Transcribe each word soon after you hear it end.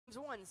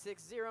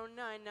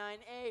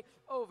16099A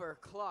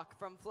Overclock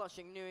from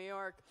Flushing, New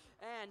York,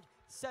 and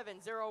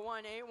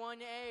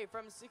 70181A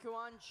from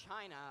Sichuan,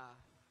 China.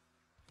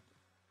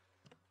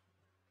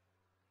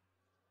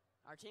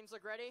 Our teams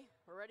look ready?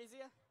 We're ready,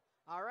 Zia?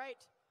 All right.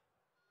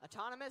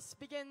 Autonomous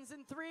begins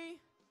in 3,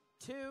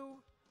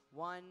 2,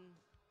 1,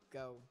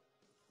 go.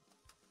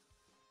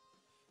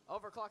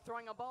 Overclock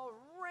throwing a ball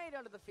right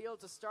out of the field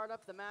to start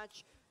up the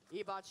match.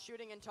 Ebots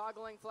shooting and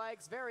toggling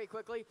flags very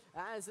quickly,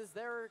 as is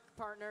their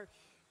partner.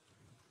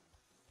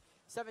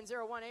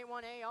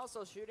 70181A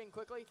also shooting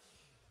quickly.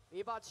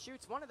 Ebots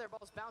shoots one of their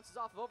balls, bounces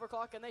off of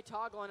Overclock, and they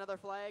toggle another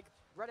flag.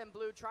 Red and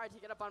blue tried to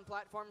get up on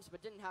platforms,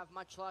 but didn't have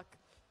much luck.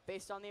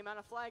 Based on the amount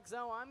of flags,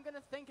 though, I'm going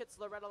to think it's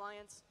the Red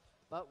Alliance,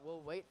 but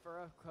we'll wait for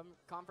a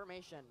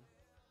confirmation.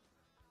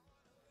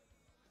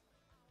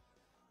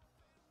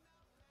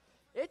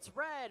 It's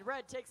red.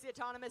 Red takes the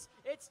autonomous.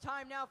 It's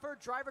time now for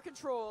driver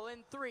control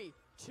in 3,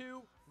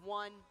 2,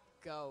 1,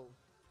 go.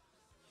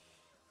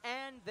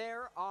 And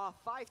they're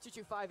off.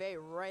 5225A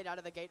right out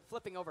of the gate,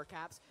 flipping over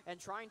caps and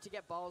trying to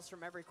get balls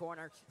from every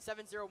corner.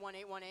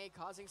 70181A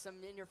causing some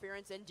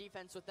interference in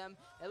defense with them.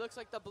 It looks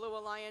like the Blue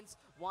Alliance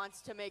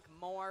wants to make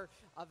more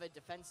of a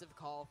defensive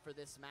call for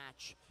this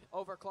match.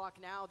 Overclock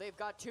now, they've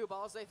got 2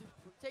 balls. They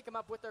take them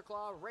up with their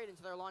claw right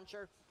into their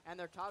launcher, and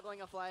they're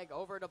toggling a flag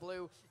over to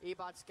blue.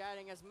 Ebots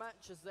scatting as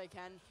much as they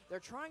can. They're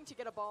trying to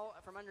get a ball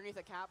from underneath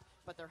a cap,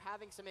 but they're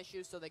having some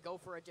issues, so they go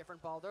for a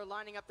different ball. They're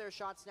lining up their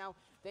shots now.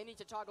 They need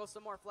to toggle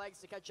some more flags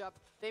to catch up.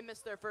 They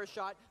missed their first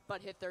shot,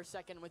 but hit their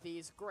second with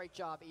ease. Great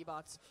job,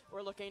 Ebots.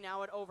 We're looking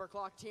now at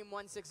Overclock, Team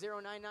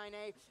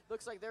 16099A.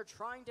 Looks like they're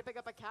trying to pick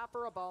up a cap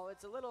or a ball.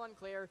 It's a little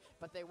unclear,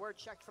 but they were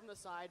checked from the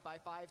side by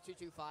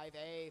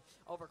 5225A.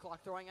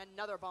 Overclock throwing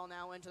another ball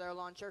now into their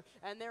launcher,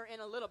 and they're in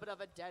a little bit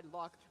of a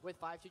deadlock with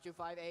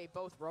 5225A.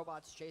 Both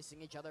robots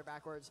chasing each other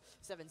backwards.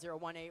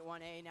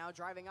 70181A now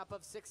driving up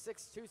of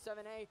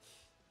 6627A.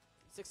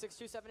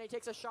 6627A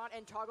takes a shot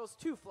and toggles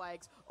 2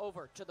 flags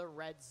over to the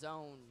red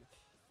zone.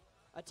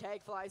 A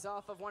tag flies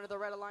off of one of the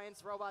Red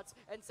Alliance robots,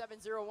 and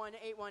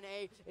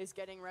 70181A is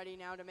getting ready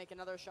now to make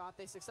another shot.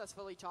 They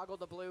successfully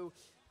toggled the blue.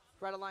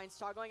 Red Alliance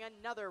toggling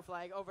another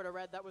flag over to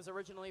red that was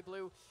originally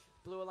blue.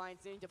 Blue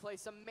Alliance needing to play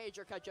some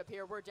major catch-up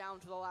here. We're down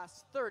to the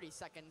last 30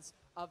 seconds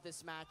of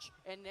this match,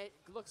 and it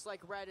looks like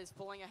red is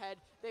pulling ahead.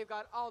 They've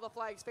got all the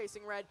flags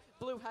facing red.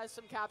 Blue has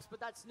some caps, but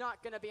that's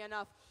not going to be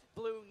enough.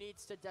 Blue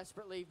needs to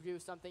desperately do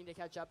something to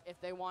catch up if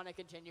they want to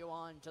continue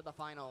on to the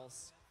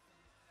finals.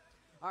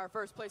 Our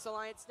first place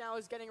alliance now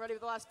is getting ready for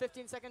the last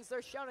 15 seconds.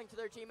 They're shouting to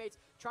their teammates,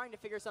 trying to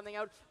figure something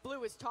out.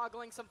 Blue is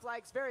toggling some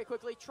flags very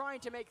quickly, trying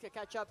to make the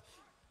catch-up.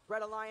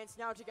 Red Alliance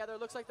now together.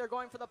 Looks like they're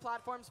going for the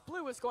platforms.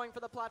 Blue is going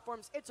for the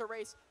platforms. It's a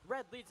race.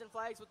 Red leads in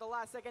flags with the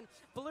last second.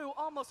 Blue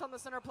almost on the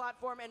center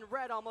platform, and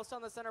red almost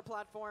on the center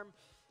platform.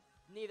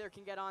 Neither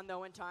can get on,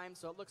 though, in time,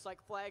 so it looks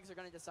like flags are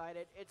going to decide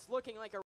it. It's looking like a